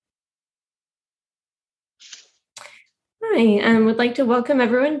Hi, would like to welcome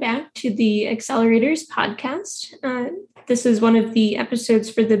everyone back to the Accelerators podcast. This is one of the episodes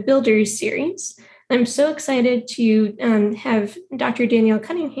for the Builders series. I'm so excited to have Dr. Danielle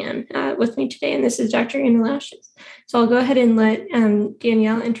Cunningham with me today, and this is Dr. Anna Lashes. So I'll go ahead and let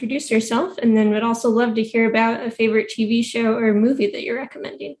Danielle introduce herself, and then would also love to hear about a favorite TV show or movie that you're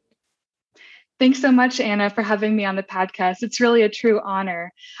recommending. Thanks so much, Anna, for having me on the podcast. It's really a true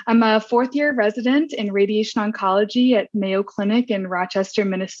honor. I'm a fourth-year resident in radiation oncology at Mayo Clinic in Rochester,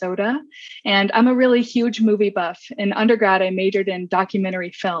 Minnesota. And I'm a really huge movie buff. In undergrad, I majored in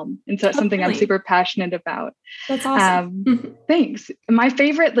documentary film. And so it's something I'm super passionate about. That's awesome. Thanks. My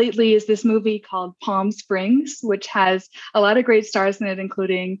favorite lately is this movie called Palm Springs, which has a lot of great stars in it,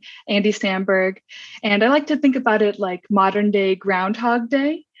 including Andy Samberg. And I like to think about it like modern day Groundhog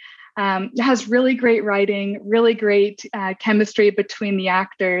Day. It has really great writing, really great chemistry between the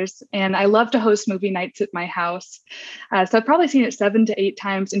actors, and I love to host movie nights at my house. So I've probably seen it 7 to 8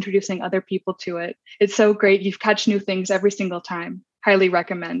 times, introducing other people to it. It's so great. You catch new things every single time. Highly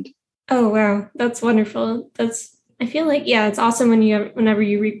recommend. Oh, wow. That's wonderful. I feel like, it's awesome whenever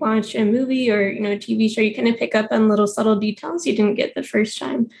you rewatch a movie or, a TV show, you kind of pick up on little subtle details you didn't get the first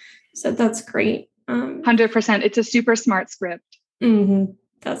time. So that's great. 100%. It's a super smart script. Mm-hmm.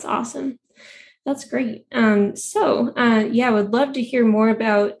 That's awesome. That's great. Would love to hear more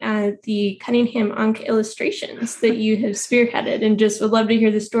about the Cunningham Onc illustrations that you have spearheaded, and just would love to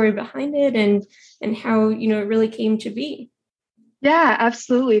hear the story behind it and how, it really came to be. Yeah,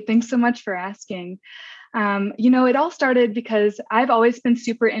 absolutely. Thanks so much for asking. It all started because I've always been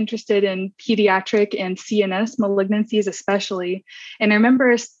super interested in pediatric and CNS malignancies, especially. And I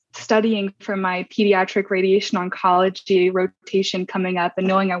remember studying for my pediatric radiation oncology rotation coming up and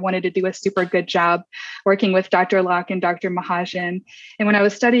knowing I wanted to do a super good job working with Dr. Locke and Dr. Mahajan. And when I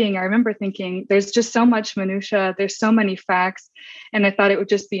was studying, I remember thinking, there's just so much minutia, there's so many facts, and I thought it would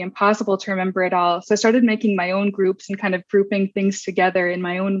just be impossible to remember it all. So I started making my own groups and kind of grouping things together in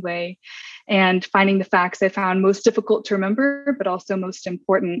my own way and finding the facts I found most difficult to remember, but also most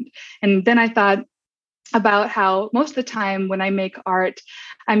important. And then I thought about how most of the time when I make art,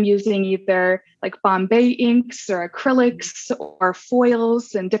 I'm using either like Bombay inks or acrylics or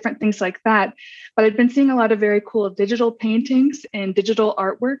foils and different things like that. But I've been seeing a lot of very cool digital paintings and digital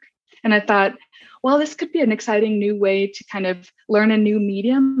artwork. And I thought, well, this could be an exciting new way to kind of learn a new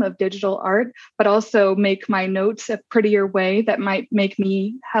medium of digital art, but also make my notes a prettier way that might make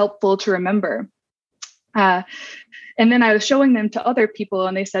me helpful to remember. And then I was showing them to other people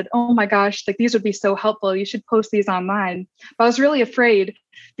and they said, oh my gosh, like these would be so helpful. You should post these online. But I was really afraid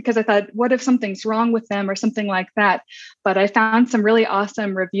because I thought, what if something's wrong with them or something like that? But I found some really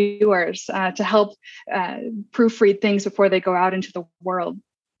awesome reviewers to help proofread things before they go out into the world.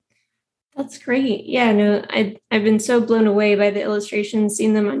 That's great. Yeah, no, I've been so blown away by the illustrations,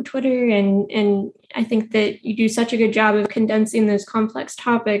 seeing them on Twitter, and I think that you do such a good job of condensing those complex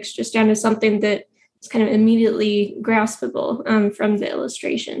topics just down to something that is kind of immediately graspable from the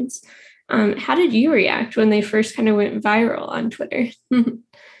illustrations. How did you react when they first kind of went viral on Twitter?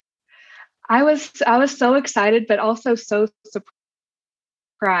 I was so excited, but also so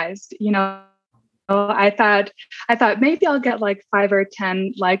surprised. I thought maybe I'll get like 5 or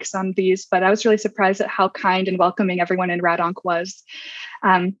 10 likes on these, but I was really surprised at how kind and welcoming everyone in RadOnc was.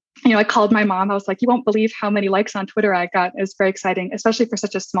 I called my mom. I was like, you won't believe how many likes on Twitter I got. It was very exciting, especially for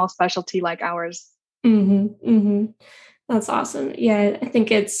such a small specialty like ours. Mm-hmm, mm-hmm. That's awesome. Yeah, I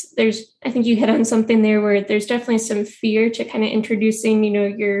think you hit on something there where there's definitely some fear to kind of introducing,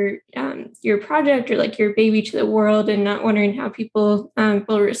 your project or like your baby to the world and not wondering how people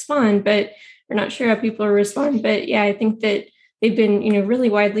will respond, but we're not sure how people will respond. But yeah, I think that they've been, really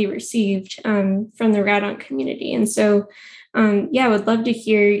widely received from the RadOnc community. And so, I would love to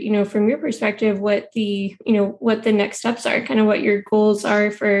hear, from your perspective, what the next steps are, kind of what your goals are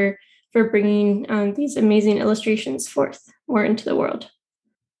for bringing these amazing illustrations forth more into the world.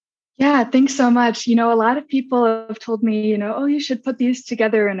 Yeah, thanks so much. A lot of people have told me, oh, you should put these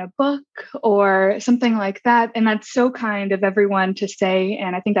together in a book or something like that. And that's so kind of everyone to say.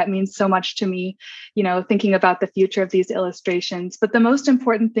 And I think that means so much to me, thinking about the future of these illustrations. But the most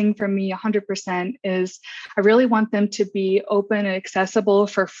important thing for me, 100%, is I really want them to be open and accessible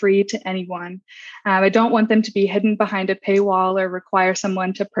for free to anyone. I don't want them to be hidden behind a paywall or require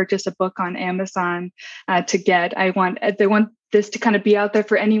someone to purchase a book on Amazon to get. They want this to kind of be out there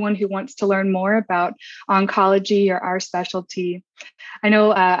for anyone who wants to learn more about oncology or our specialty. I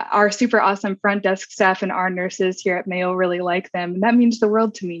know our super awesome front desk staff and our nurses here at Mayo really like them. And that means the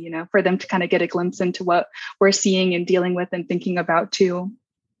world to me, for them to kind of get a glimpse into what we're seeing and dealing with and thinking about too.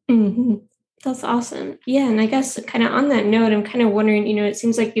 Mm-hmm. That's awesome. Yeah. And I guess kind of on that note, I'm kind of wondering, it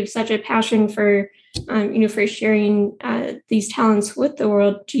seems like you have such a passion for, for sharing these talents with the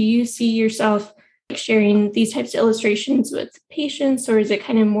world. Do you see yourself sharing these types of illustrations with patients, or is it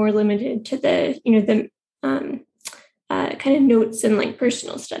kind of more limited to the kind of notes and like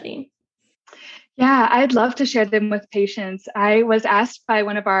personal study? Yeah, I'd love to share them with patients. I was asked by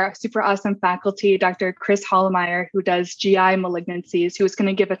one of our super awesome faculty, Dr. Chris Hollemeyer, who does GI malignancies, who was going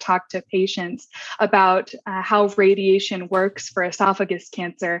to give a talk to patients about how radiation works for esophagus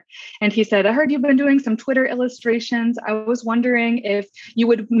cancer. And he said, I heard you've been doing some Twitter illustrations. I was wondering if you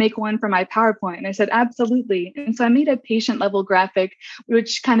would make one for my PowerPoint. And I said, absolutely. And so I made a patient level graphic,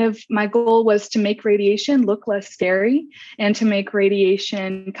 which kind of my goal was to make radiation look less scary and to make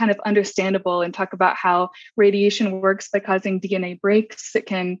radiation kind of understandable and talk about how radiation works by causing DNA breaks. It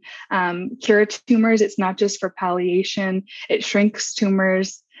can cure tumors. It's not just for palliation. It shrinks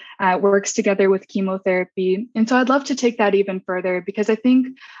tumors, works together with chemotherapy. And so I'd love to take that even further because I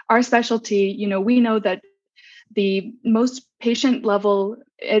think our specialty, we know that the most patient level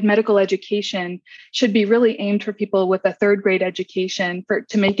medical education should be really aimed for people with a third grade education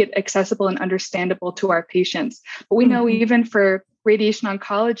to make it accessible and understandable to our patients. But we know even for radiation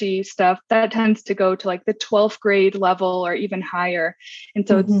oncology stuff, that tends to go to like the 12th grade level or even higher. And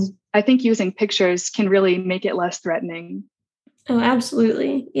so I think using pictures can really make it less threatening. Oh,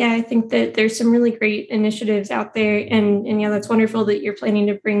 absolutely. Yeah, I think that there's some really great initiatives out there, and yeah, that's wonderful that you're planning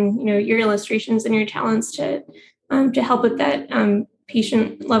to bring your illustrations and your talents to help with that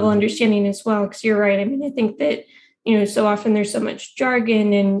patient level understanding as well. Because you're right. I mean, I think that so often there's so much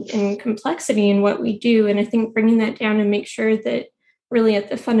jargon and complexity in what we do, and I think bringing that down and make sure that really at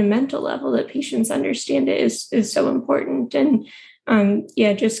the fundamental level that patients understand it is so important. And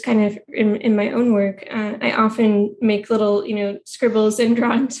just kind of in my own work, I often make little, scribbles and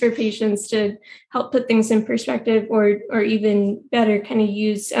drawings for patients to help put things in perspective, or even better, kind of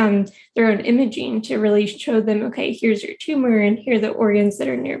use their own imaging to really show them, okay, here's your tumor, and here are the organs that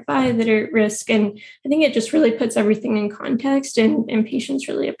are nearby that are at risk. And I think it just really puts everything in context, and patients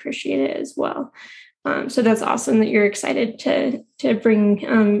really appreciate it as well. So that's awesome that you're excited to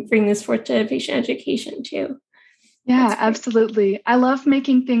bring this forth to patient education too. Yeah, absolutely. I love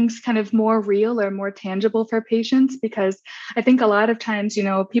making things kind of more real or more tangible for patients because I think a lot of times,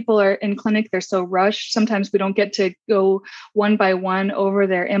 people are in clinic, they're so rushed. Sometimes we don't get to go one by one over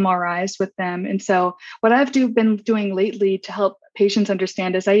their MRIs with them. And so what I've been doing lately to help patients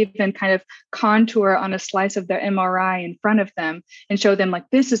understand is I even kind of contour on a slice of their MRI in front of them and show them like,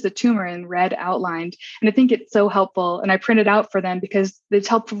 this is the tumor in red outlined. And I think it's so helpful. And I print it out for them because it's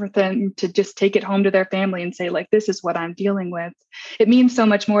helpful for them to just take it home to their family and say like, this is what I'm dealing with. It means so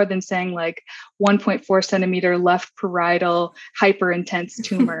much more than saying like 1.4 centimeter left parietal hyper intense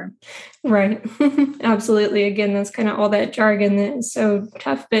tumor. Right. Absolutely. Again, that's kind of all that jargon that is so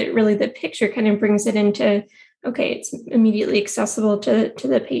tough, but really the picture kind of brings it into, okay, it's immediately accessible to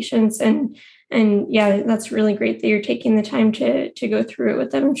the patients. And yeah, that's really great that you're taking the time to go through it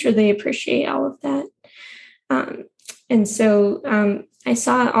with them. I'm sure they appreciate all of that. And so I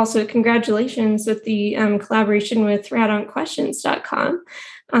saw also congratulations with the collaboration with radonquestions.com.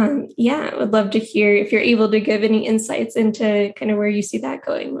 I would love to hear if you're able to give any insights into kind of where you see that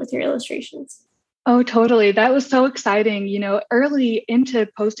going with your illustrations. Oh, totally. That was so exciting. Early into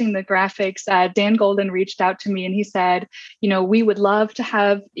posting the graphics, Dan Golden reached out to me and he said, we would love to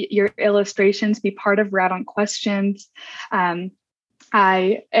have your illustrations be part of Radon Questions.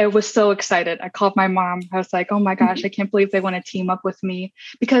 I was so excited. I called my mom. I was like, oh my gosh, I can't believe they want to team up with me.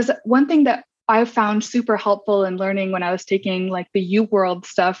 Because one thing that I found super helpful in learning when I was taking like the UWorld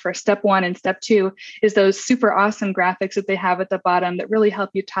stuff for step 1 and step 2 is those super awesome graphics that they have at the bottom that really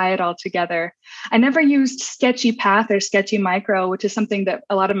help you tie it all together. I never used Sketchy Path or Sketchy Micro, which is something that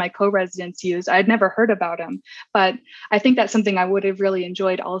a lot of my co-residents use. I'd never heard about them, but I think that's something I would have really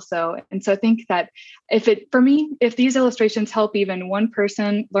enjoyed also. And so I think that if these illustrations help even one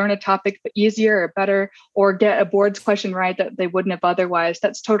person learn a topic easier or better, or get a board's question right that they wouldn't have otherwise,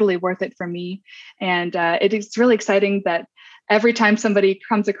 that's totally worth it for me. And it is really exciting that every time somebody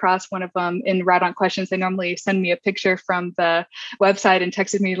comes across one of them in Radon Questions, they normally send me a picture from the website and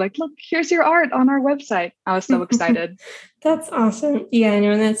texted me like, look, here's your art on our website. I was so excited. That's awesome. Yeah,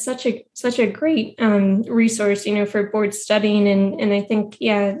 and that's such a great resource, for board studying. And I think,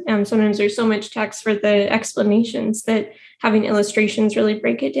 sometimes there's so much text for the explanations that having illustrations really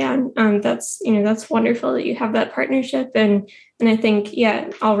break it down. That's wonderful that you have that partnership. And I think,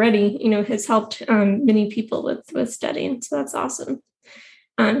 already, has helped many people with studying. So that's awesome.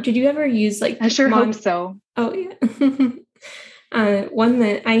 Did you ever use like... I sure hope so. Oh, yeah. One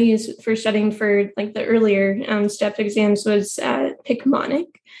that I used for studying for like the earlier step exams was Picmonic,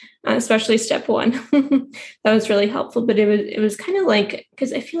 especially step one. That was really helpful, but it was kind of like,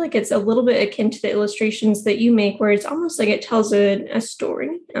 because I feel like it's a little bit akin to the illustrations that you make, where it's almost like it tells a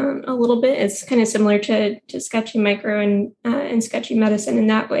story a little bit. It's kind of similar to Sketchy Micro and Sketchy Medicine in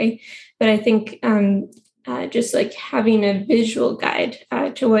that way. But I think just like having a visual guide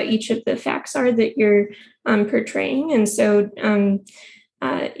to what each of the facts are that you're portraying. And so,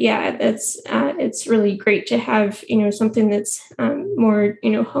 yeah, it's really great to have, something that's more,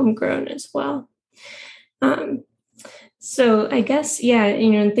 homegrown as well. So I guess, yeah,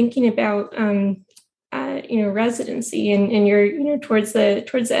 thinking about, residency and you're, towards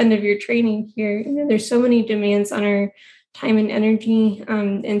the end of your training here, there's so many demands on our time and energy.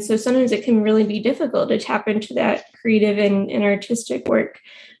 And so sometimes it can really be difficult to tap into that creative and artistic work.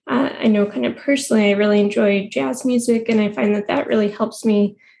 I know kind of personally, I really enjoy jazz music, and I find that really helps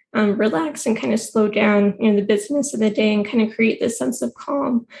me relax and kind of slow down, the busyness of the day and kind of create this sense of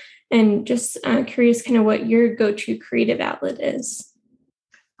calm. And just curious kind of what your go-to creative outlet is.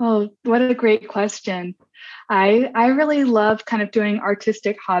 Oh, what a great question. I really love kind of doing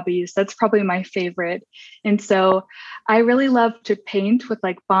artistic hobbies. That's probably my favorite. And so I really love to paint with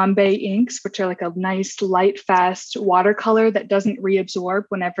like Bombay inks, which are like a nice, light, fast watercolor that doesn't reabsorb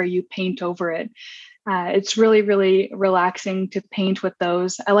whenever you paint over it. It's really, really relaxing to paint with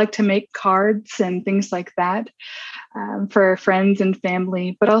those. I like to make cards and things like that for friends and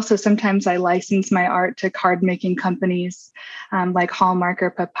family, but also sometimes I license my art to card making companies like Hallmark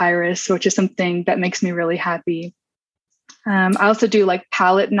or Papyrus, which is something that makes me really happy. I also do like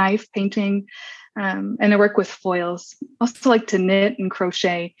palette knife painting, and I work with foils. I also like to knit and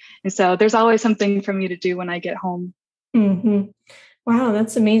crochet. And so there's always something for me to do when I get home. Mm-hmm. Wow,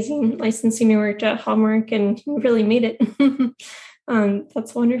 that's amazing. Licensing your work at Hallmark, and you really made it.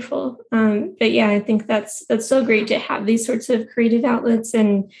 That's wonderful. But yeah, I think that's so great to have these sorts of creative outlets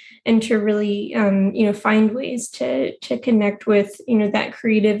and to really find ways to connect with that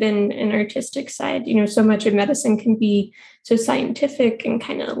creative and artistic side. So much of medicine can be so scientific and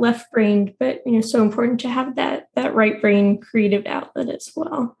kind of left brained, but so important to have that right brain creative outlet as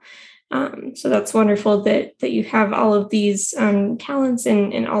well. So that's wonderful that you have all of these talents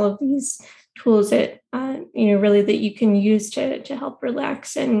and all of these tools that really that you can use to help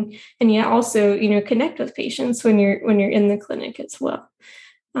relax and yet also connect with patients when you're in the clinic as well.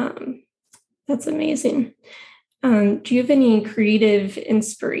 That's amazing. Do you have any creative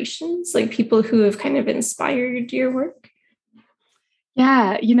inspirations, like people who have kind of inspired your work?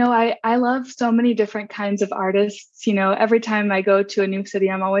 Yeah, I love so many different kinds of artists. Every time I go to a new city,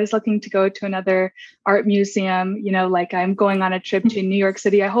 I'm always looking to go to another art museum. Like I'm going on a trip to New York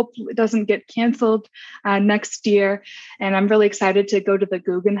City. I hope it doesn't get canceled next year. And I'm really excited to go to the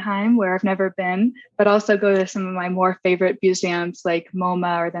Guggenheim, where I've never been, but also go to some of my more favorite museums like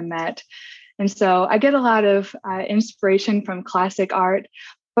MoMA or the Met. And so I get a lot of inspiration from classic art,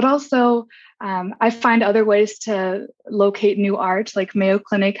 but also I find other ways to locate new art. Like Mayo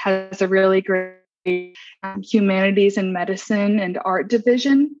Clinic has a really great humanities and medicine and art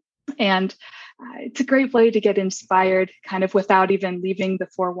division. And it's a great way to get inspired kind of without even leaving the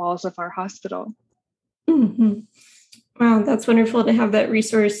four walls of our hospital. Mm-hmm. Wow, that's wonderful to have that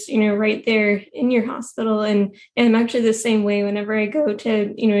resource, right there in your hospital. And I'm actually the same way. Whenever I go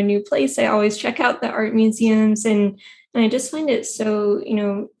to, a new place, I always check out the art museums and I just find it so,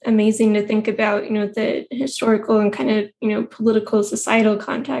 amazing to think about, the historical and kind of, political, societal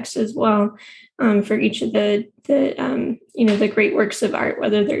context as well for each of the great works of art,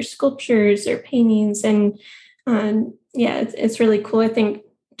 whether they're sculptures or paintings. And yeah, it's really cool, I think,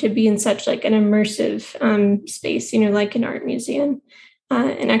 to be in such like an immersive space, like an art museum.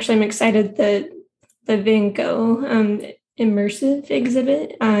 And actually, I'm excited that the Van Gogh immersive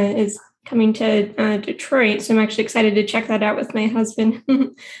exhibit is coming to Detroit. So I'm actually excited to check that out with my husband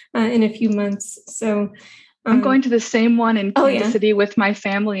in a few months. So I'm going to the same one in Kansas City with my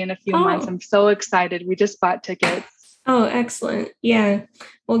family in a few months. I'm so excited. We just bought tickets. Oh, excellent. Yeah.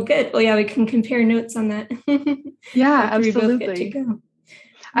 Well, good. Well, yeah, we can compare notes on that. Yeah, absolutely. We both get to go.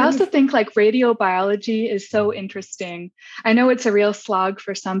 I also think like radiobiology is so interesting. I know it's a real slog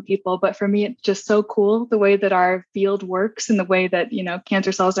for some people, but for me, it's just so cool the way that our field works and the way that,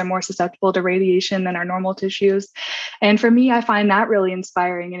 cancer cells are more susceptible to radiation than our normal tissues. And for me, I find that really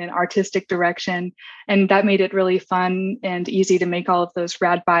inspiring in an artistic direction. And that made it really fun and easy to make all of those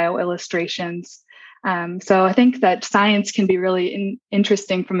rad bio illustrations. So I think that science can be really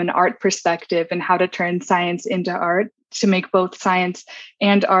interesting from an art perspective and how to turn science into art to make both science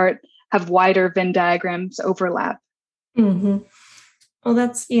and art have wider Venn diagrams overlap. Mm-hmm. Well,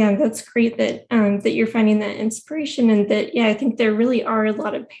 that's great that that you're finding that inspiration, and that I think there really are a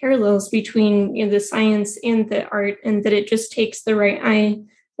lot of parallels between the science and the art, and that it just takes the right eye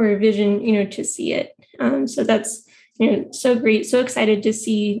or vision to see it. So that's so great, so excited to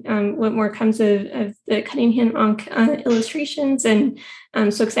see what more comes of the Cunningham illustrations, and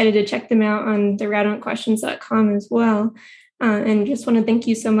I'm so excited to check them out on the radonquestions.com as well. And just want to thank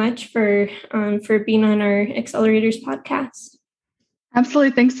you so much for being on our Accelerators podcast.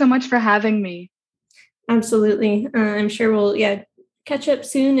 Absolutely. Thanks so much for having me. Absolutely. I'm sure we'll catch up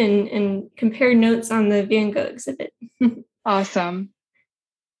soon and compare notes on the Van Gogh exhibit. Awesome.